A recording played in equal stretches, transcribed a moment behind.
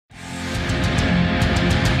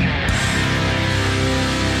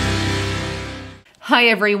Hi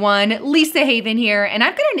everyone, Lisa Haven here, and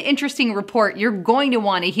I've got an interesting report you're going to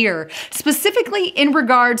want to hear, specifically in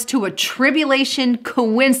regards to a tribulation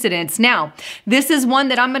coincidence. Now, this is one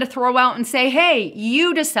that I'm going to throw out and say, hey,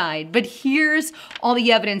 you decide, but here's all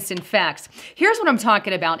the evidence and facts. Here's what I'm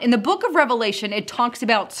talking about. In the book of Revelation, it talks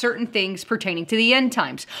about certain things pertaining to the end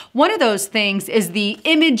times. One of those things is the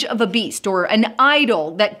image of a beast or an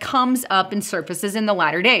idol that comes up and surfaces in the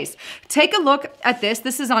latter days. Take a look at this.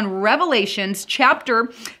 This is on Revelations chapter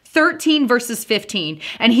 13 verses 15.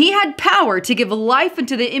 And he had power to give life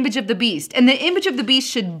unto the image of the beast. And the image of the beast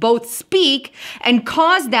should both speak and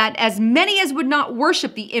cause that as many as would not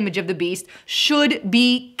worship the image of the beast should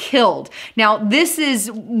be killed. Now,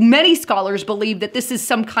 many scholars believe that this is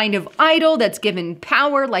some kind of idol that's given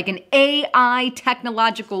power, like an AI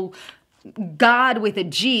technological God with a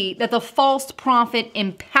G, that the false prophet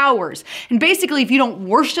empowers. And basically, if you don't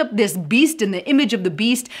worship this beast in the image of the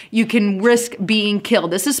beast, you can risk being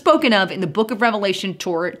killed. This is spoken of in the book of Revelation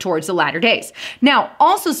towards the latter days. Now,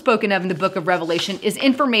 also spoken of in the book of Revelation is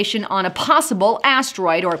information on a possible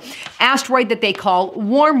asteroid or asteroid that they call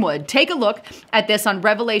Wormwood. Take a look at this on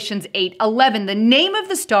Revelations 8:11. The name of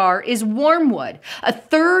the star is Wormwood. A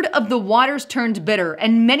third of the waters turned bitter,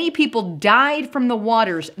 and many people died from the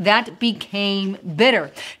waters that became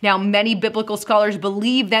bitter. Now, many biblical scholars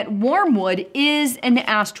believe that Wormwood is an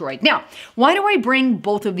asteroid. Now, why do I bring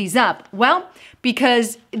both of these up? Well,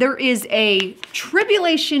 because there is a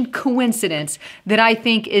tribulation coincidence that I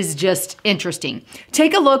think is just interesting.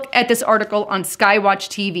 Take a look at this article on Skywatch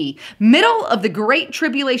TV. Middle of the Great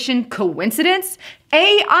Tribulation coincidence?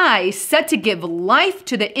 AI set to give life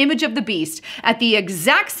to the image of the beast. At the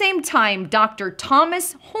exact same time, Dr.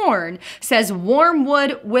 Thomas Horn says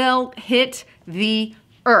Wormwood will hit the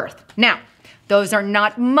earth. Now, those are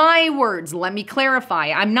not my words. Let me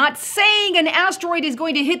clarify. I'm not saying an asteroid is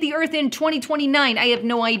going to hit the earth in 2029. I have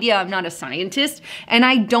no idea. I'm not a scientist and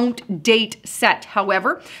I don't date set.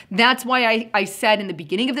 However, that's why I said in the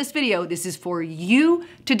beginning of this video, this is for you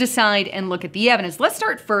to decide and look at the evidence. Let's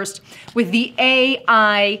start first with the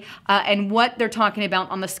AI and what they're talking about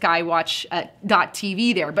on the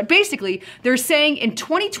Skywatch.tv there. But basically, they're saying in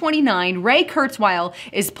 2029, Ray Kurzweil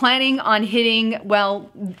is planning on hitting, well,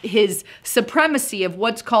 his supremacy of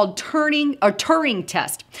what's called Turing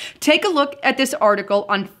test. Take a look at this article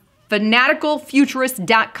on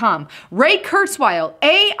fanaticalfuturist.com. Ray Kurzweil,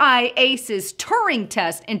 AI aces Turing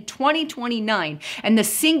test in 2029, and the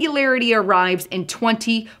singularity arrives in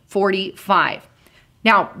 2045.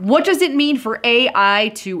 Now, what does it mean for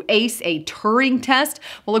AI to ace a Turing test?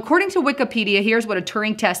 Well, according to Wikipedia, here's what a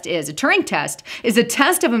Turing test is. A Turing test is a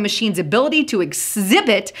test of a machine's ability to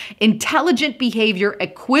exhibit intelligent behavior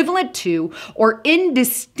equivalent to or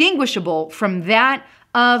indistinguishable from that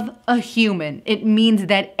of a human. It means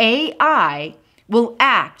that AI will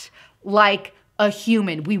act like a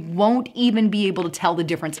human. We won't even be able to tell the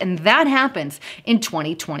difference. And that happens in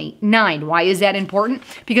 2029. Why is that important?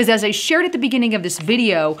 Because as I shared at the beginning of this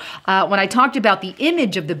video, when I talked about the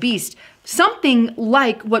image of the beast, something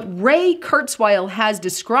like what Ray Kurzweil has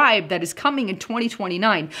described that is coming in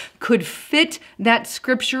 2029 could fit that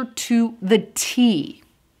scripture to the T.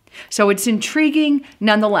 So it's intriguing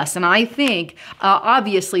nonetheless. And I think,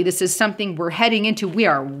 obviously, this is something we're heading into. We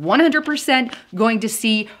are 100% going to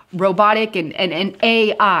see robotic and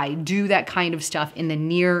AI do that kind of stuff in the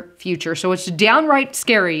near future. So it's downright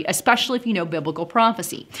scary, especially if you know biblical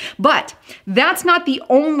prophecy. But that's not the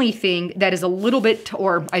only thing that is a little bit,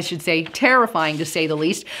 or I should say, terrifying to say the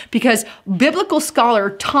least, because biblical scholar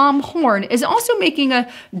Tom Horn is also making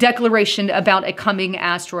a declaration about a coming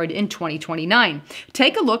asteroid in 2029.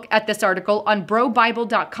 Take a look at this article on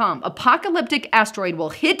brobible.com. Apocalyptic asteroid will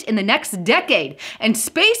hit in the next decade, and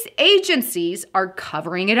space agencies are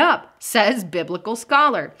covering it up, says biblical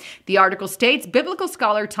scholar. The article states, biblical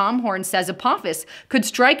scholar Tom Horn says Apophis could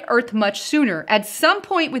strike Earth much sooner, at some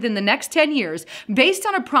point within the next 10 years, based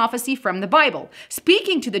on a prophecy from the Bible.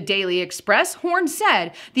 Speaking to the Daily Express, Horn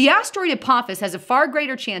said, the asteroid Apophis has a far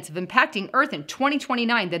greater chance of impacting Earth in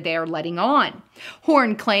 2029 than they are letting on.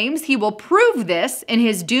 Horn claims he will prove this in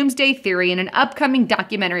his doomsday theory in an upcoming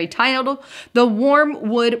documentary titled The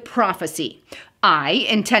Wormwood Prophecy. I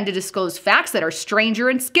intend to disclose facts that are stranger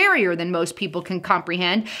and scarier than most people can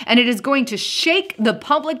comprehend, and it is going to shake the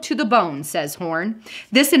public to the bone, says Horn.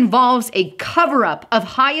 This involves a cover-up of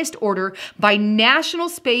highest order by national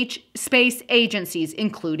space agencies,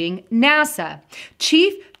 including NASA.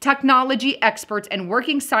 Chief technology experts and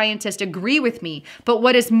working scientists agree with me, but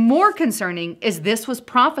what is more concerning is this was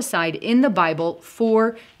prophesied in the Bible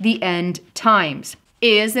for the end times.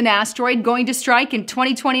 Is an asteroid going to strike in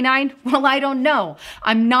 2029? Well, I don't know.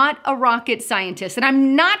 I'm not a rocket scientist, and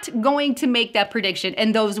I'm not going to make that prediction,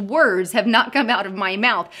 and those words have not come out of my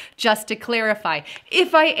mouth, just to clarify.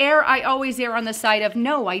 If I err, I always err on the side of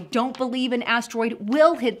no, I don't believe an asteroid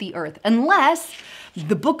will hit the Earth unless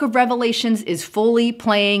the book of Revelations is fully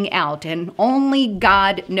playing out, and only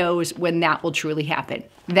God knows when that will truly happen.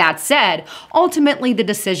 That said, ultimately the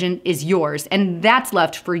decision is yours, and that's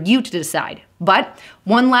left for you to decide. But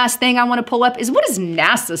one last thing I want to pull up is, what does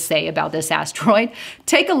NASA say about this asteroid?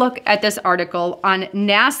 Take a look at this article on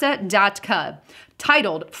nasa.gov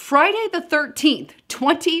titled Friday the 13th,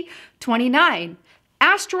 2029.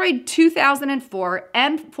 Asteroid 2004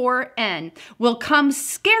 M4N will come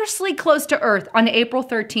scarcely close to Earth on April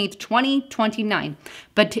 13th, 2029,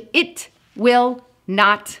 but it will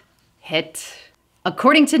not hit.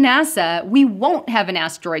 According to NASA, we won't have an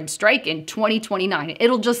asteroid strike in 2029.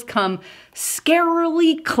 It'll just come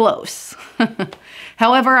scarily close.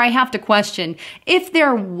 However, I have to question, if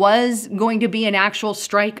there was going to be an actual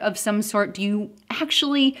strike of some sort, I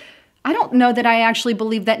don't know that I actually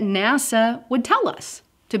believe that NASA would tell us,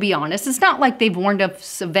 to be honest. It's not like they've warned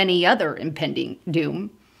us of any other impending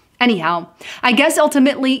doom. Anyhow, I guess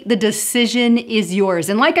ultimately the decision is yours.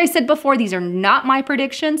 And like I said before, these are not my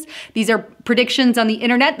predictions. These are predictions on the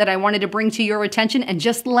internet that I wanted to bring to your attention and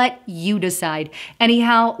just let you decide.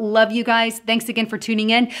 Anyhow, love you guys. Thanks again for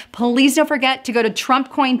tuning in. Please don't forget to go to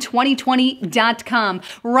TrumpCoin2020.com.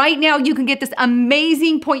 Right now, you can get this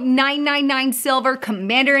amazing 0.999 silver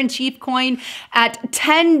Commander-in-Chief coin at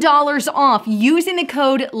 $10 off using the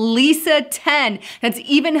code LISA10. That's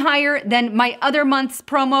even higher than my other month's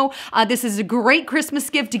promo. This is a great Christmas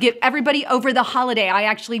gift to give everybody over the holiday. I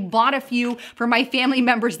actually bought a few for my family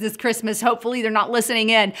members this Christmas. Hopefully they're not listening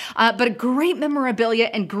in, but a great memorabilia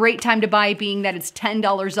and great time to buy, being that it's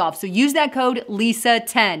 $10 off. So use that code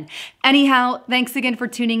LISA10. Anyhow, thanks again for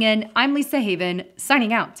tuning in. I'm Lisa Haven,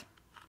 signing out.